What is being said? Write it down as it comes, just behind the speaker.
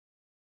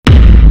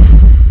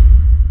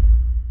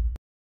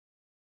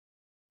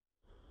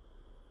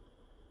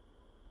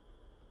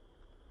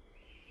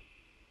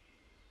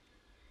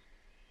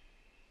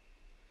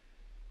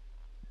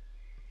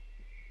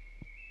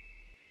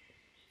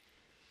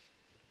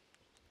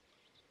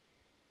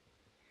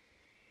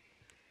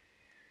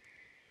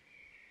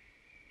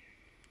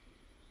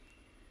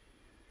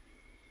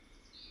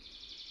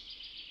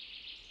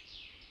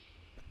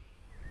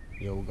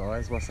Yo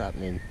guys, what's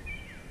happening?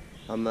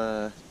 I'm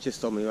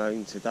just on my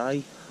own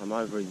today. I'm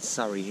over in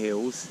Surrey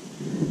Hills,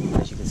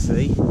 as you can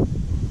see.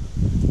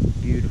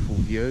 Beautiful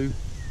view.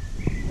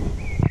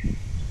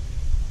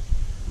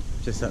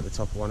 Just at the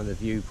top of one of the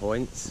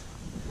viewpoints.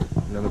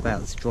 And I'm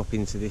about to drop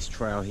into this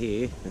trail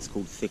here. It's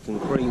called Thick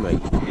and Creamy.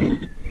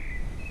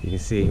 You can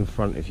see it in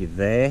front of you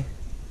there.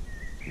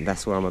 And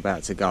that's where I'm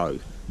about to go.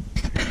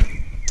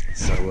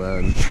 So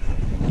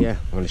yeah,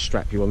 I'm going to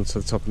strap you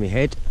onto the top of my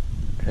head.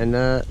 And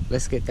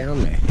let's get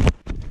down there.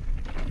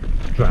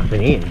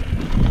 Strapping in.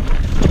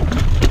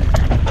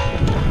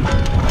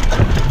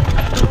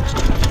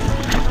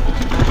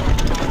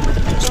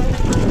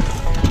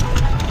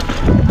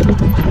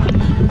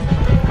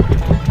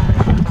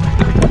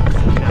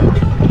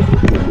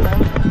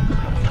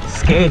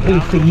 Scared me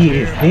for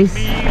years, this.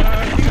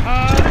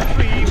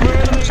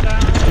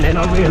 And then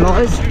I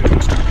realised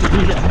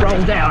you just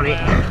roll down it.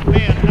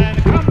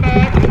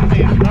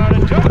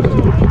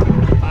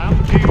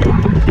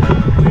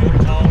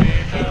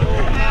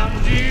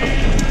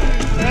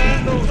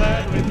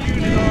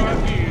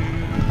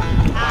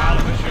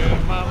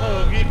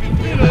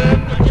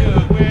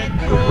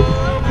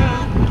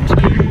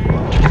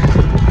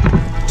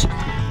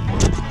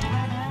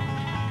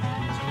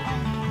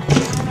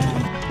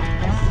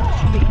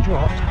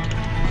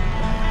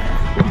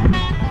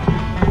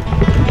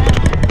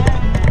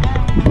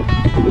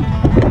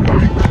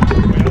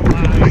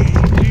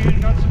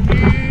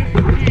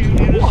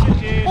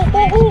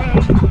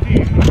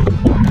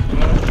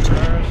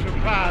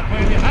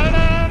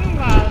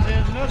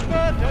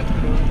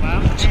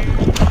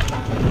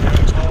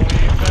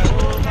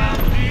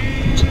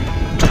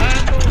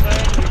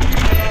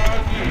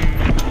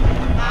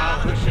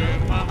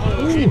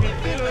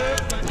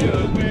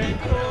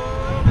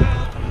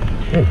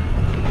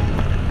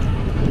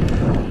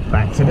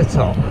 Back to the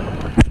top.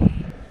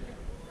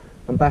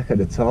 I'm back at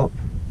the top.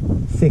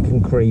 Thick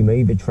and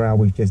Creamy, the trail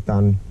we've just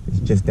done is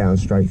just down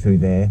straight through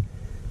there.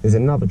 There's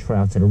another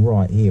trail to the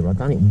right here. I've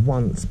done it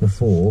once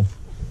before,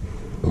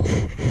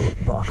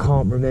 but I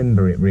can't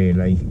remember it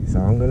really. So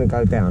I'm going to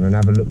go down and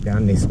have a look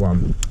down this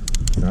one.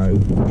 So,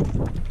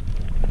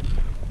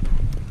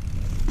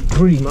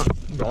 pretty much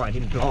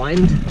riding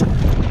blind.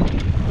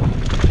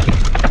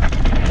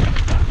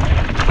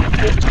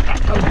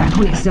 That goes back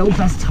on itself,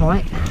 that's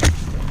tight.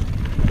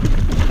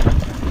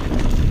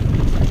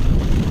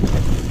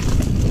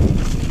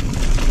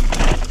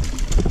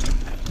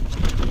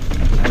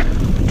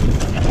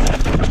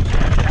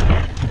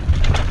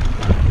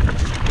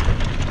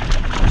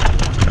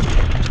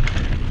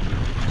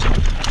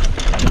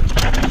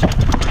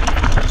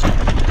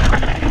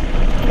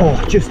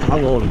 Oh, just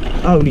hung on.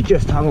 Only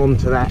just hung on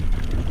to that.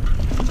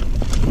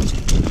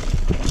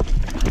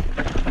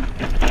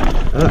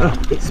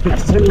 It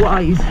speaks two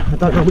ways. I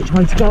don't know which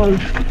way to go.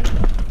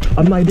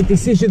 I made a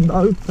decision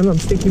though, and I'm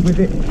sticking with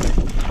it.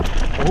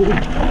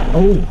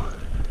 Oh.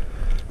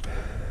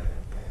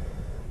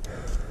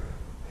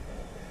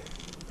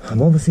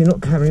 I'm obviously not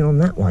carrying on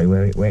that way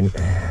where it went.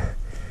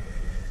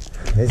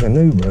 There's a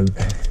new route.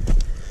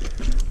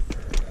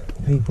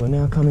 People are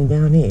now coming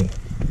down here.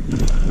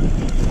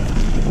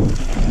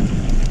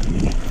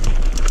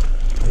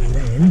 And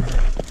then,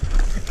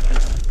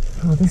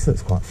 oh, this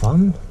looks quite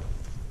fun.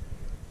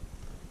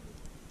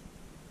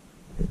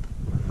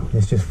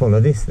 Let's just follow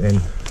this then.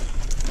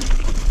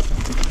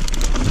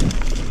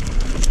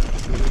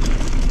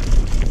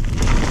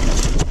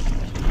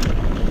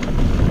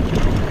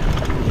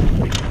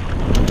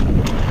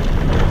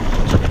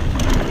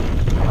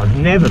 I've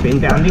never been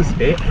down this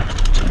bit.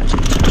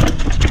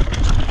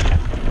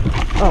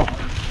 Oh,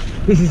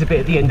 this is a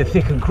bit at the end of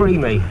Thick and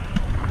Creamy.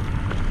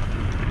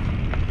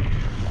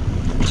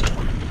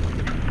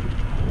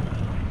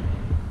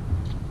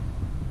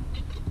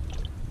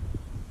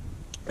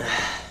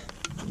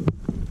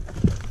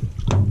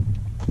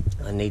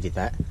 I needed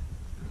that.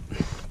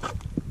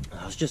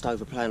 I was just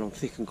overplaying on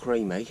Thick and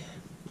Creamy,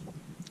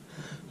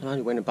 and I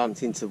only went and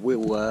bumped into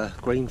Will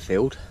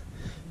Greenfield,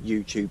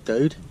 YouTube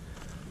dude.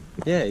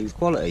 Yeah, he was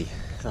quality.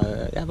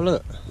 So have a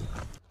look.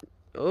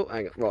 Oh,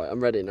 hang on. Right,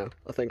 I'm ready now.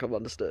 I think I've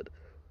understood.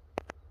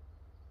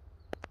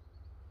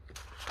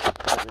 I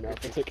don't know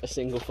if I took a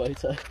single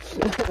photo.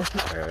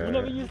 You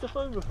never used a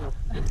phone before.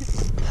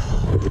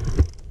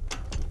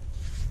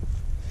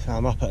 So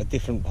I'm up at a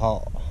different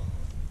part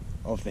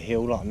of the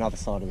hill, like another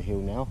side of the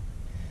hill now.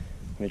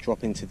 I'm going to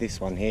drop into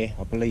this one here.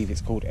 I believe it's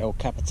called El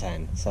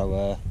Capitan.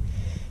 So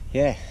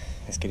yeah,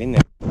 let's get in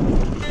there.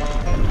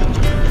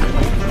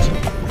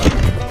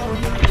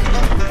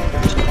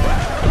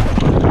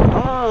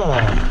 Oh,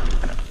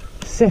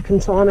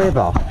 second time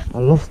ever I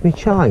lost my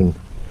chain.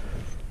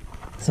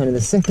 It's only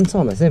the second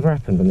time that's ever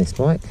happened on this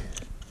bike.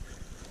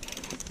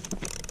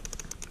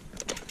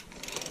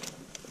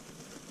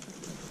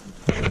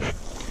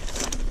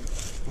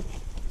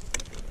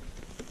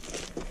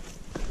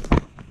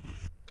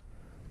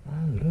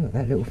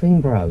 That little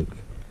thing broke.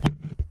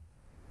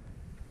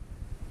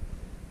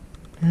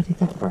 How did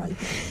that break?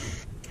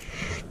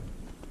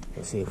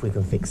 Let's see if we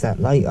can fix that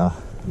later.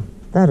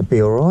 That'd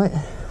be alright.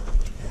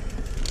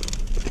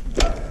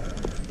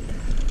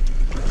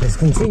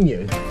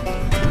 continue.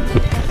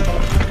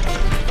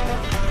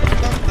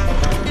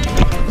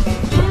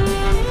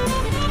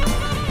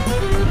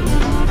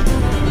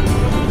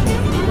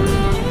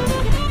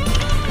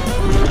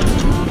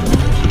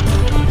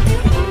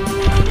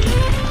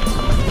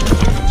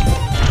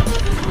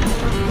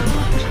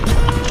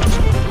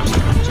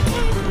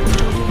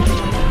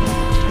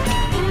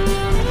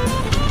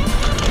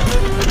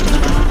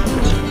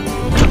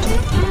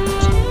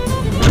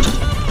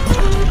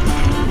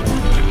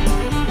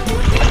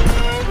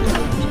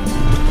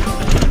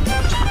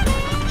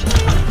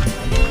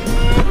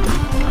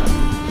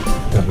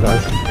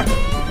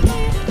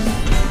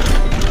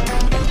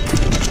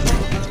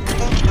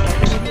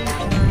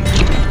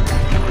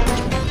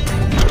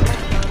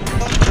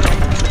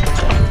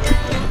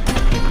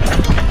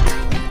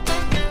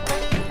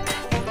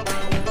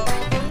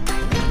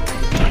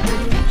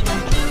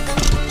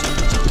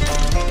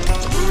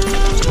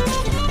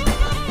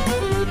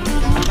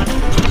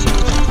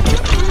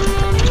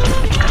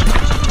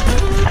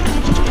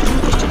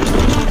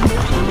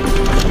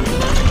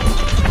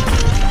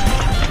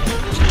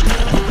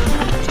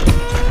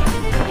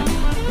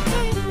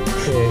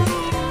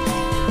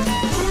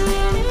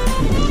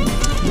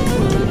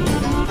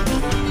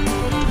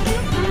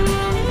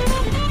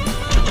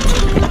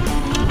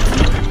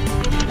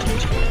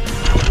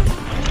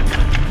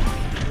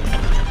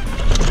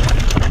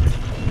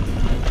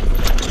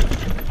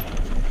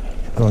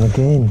 Gone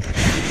again.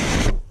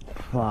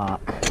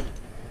 Fuck.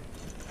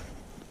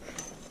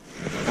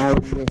 How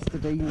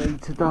yesterday me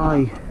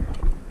today.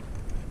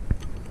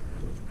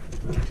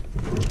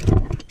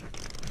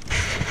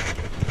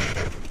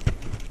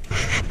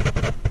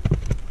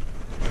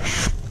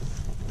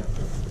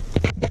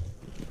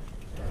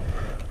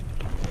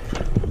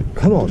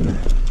 Come on.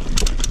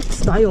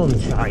 Stay on,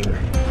 chain.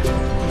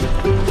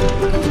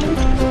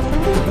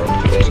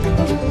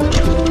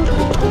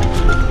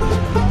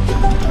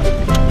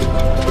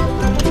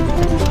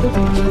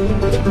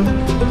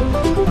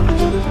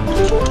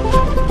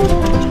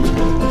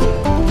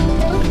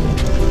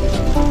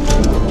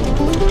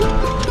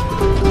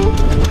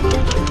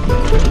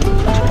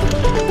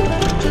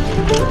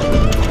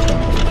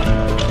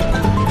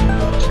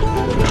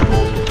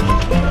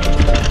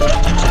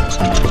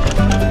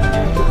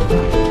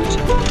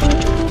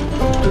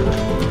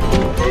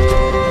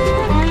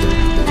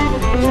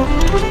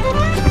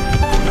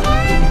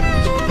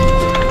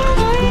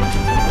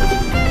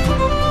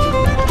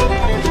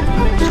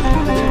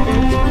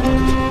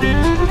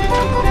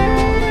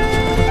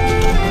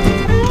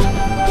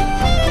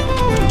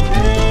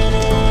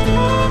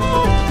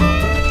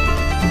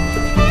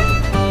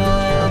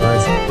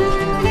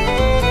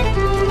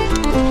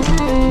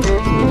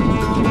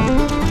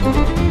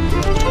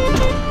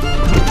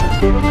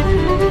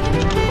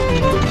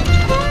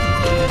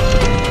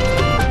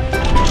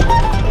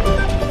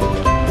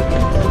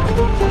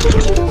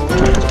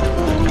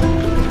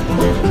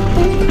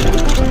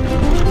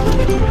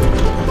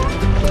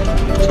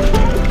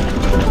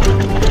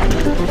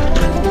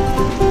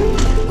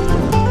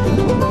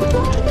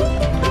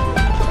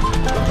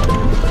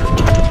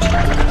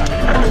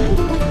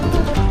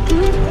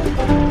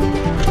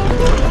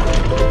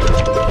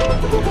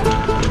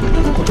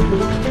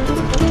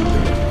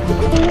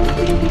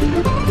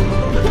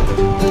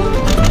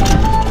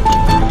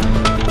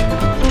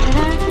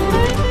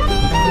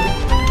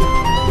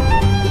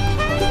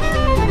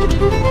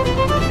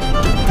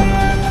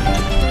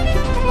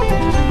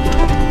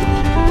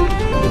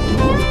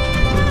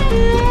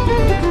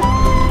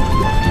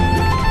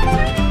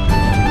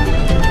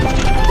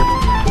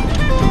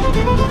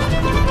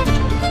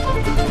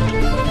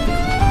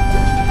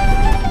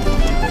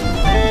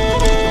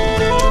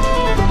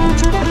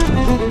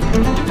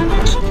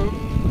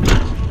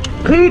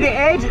 Cleared it,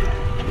 Ed.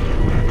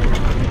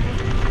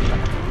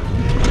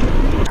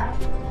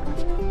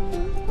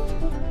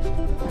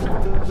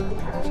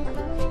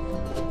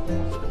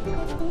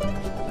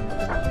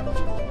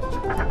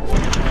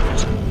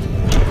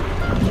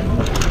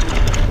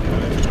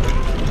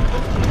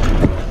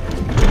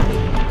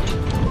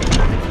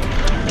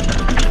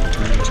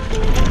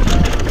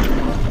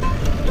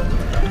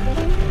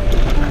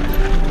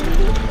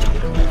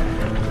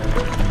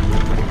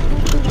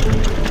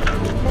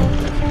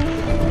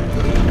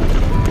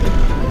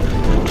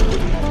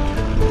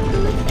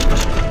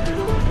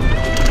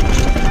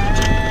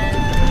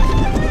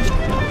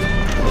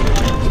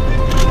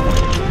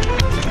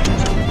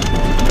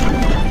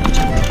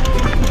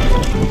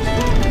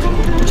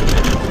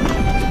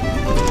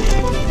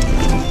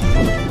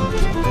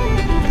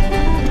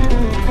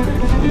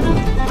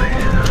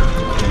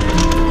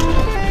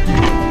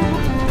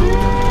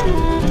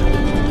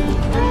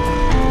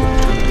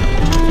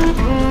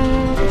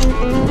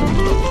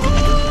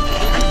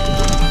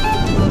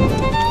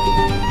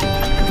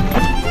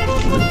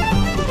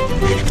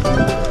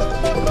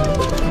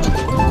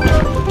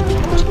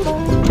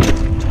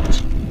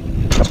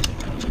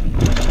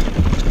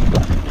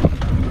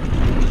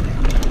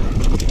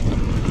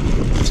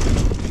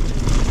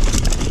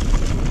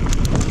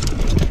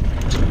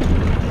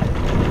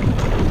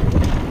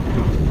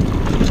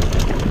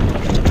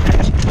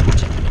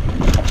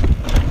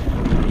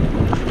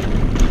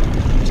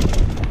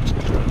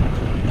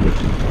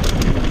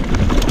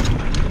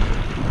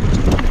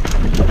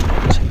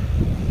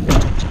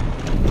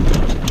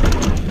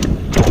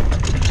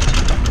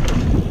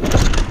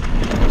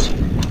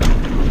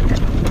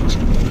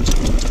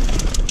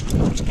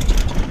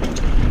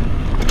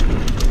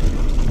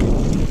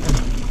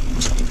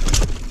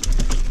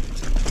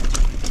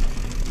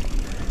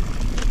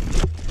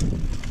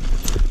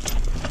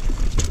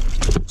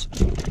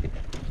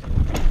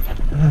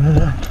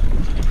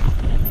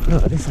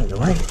 Oh, this ain't the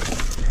way.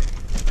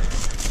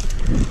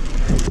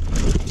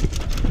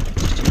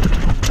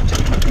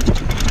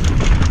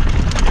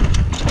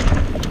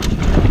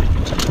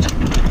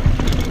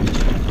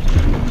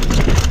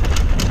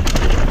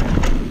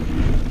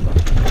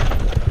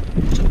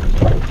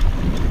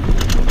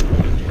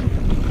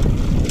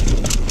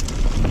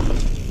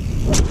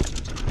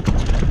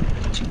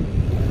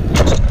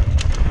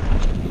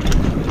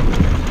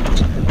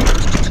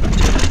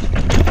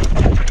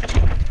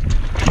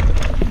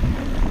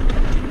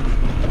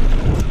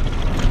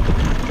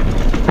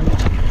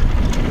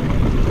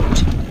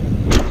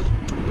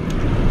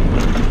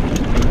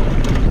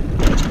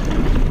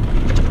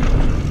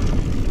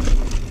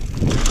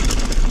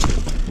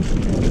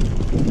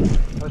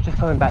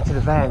 Coming back to the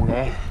van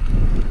there,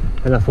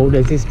 and I thought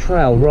there's this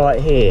trail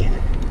right here.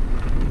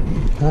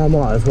 I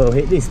might as well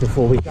hit this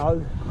before we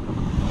go.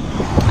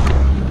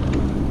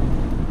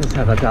 Let's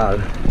have a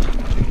go.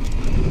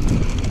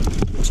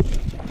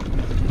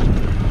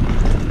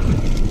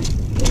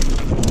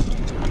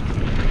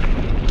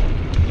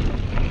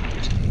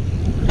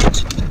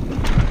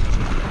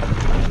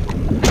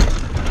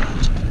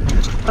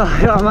 Oh,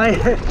 yeah,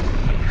 mate.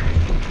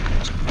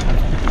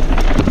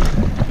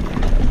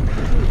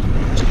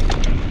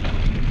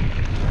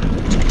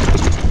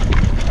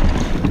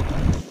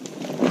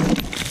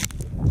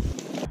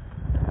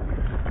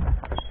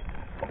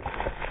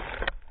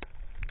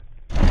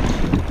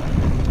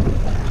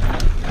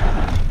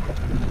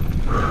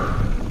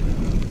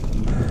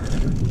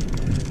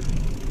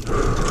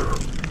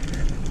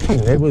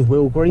 There was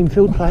Will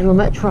Greenfield playing on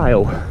that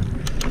trail.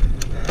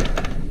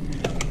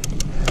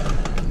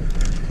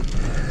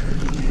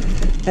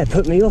 That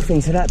put me off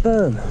into that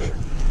berm.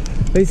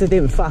 At least I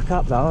didn't fuck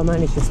up though, I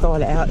managed to style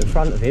it out in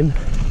front of him.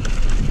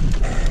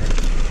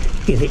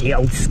 Give it the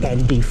old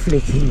Scandi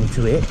flick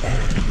into it.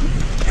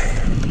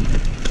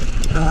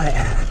 Right,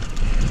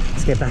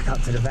 let's get back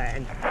up to the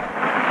van.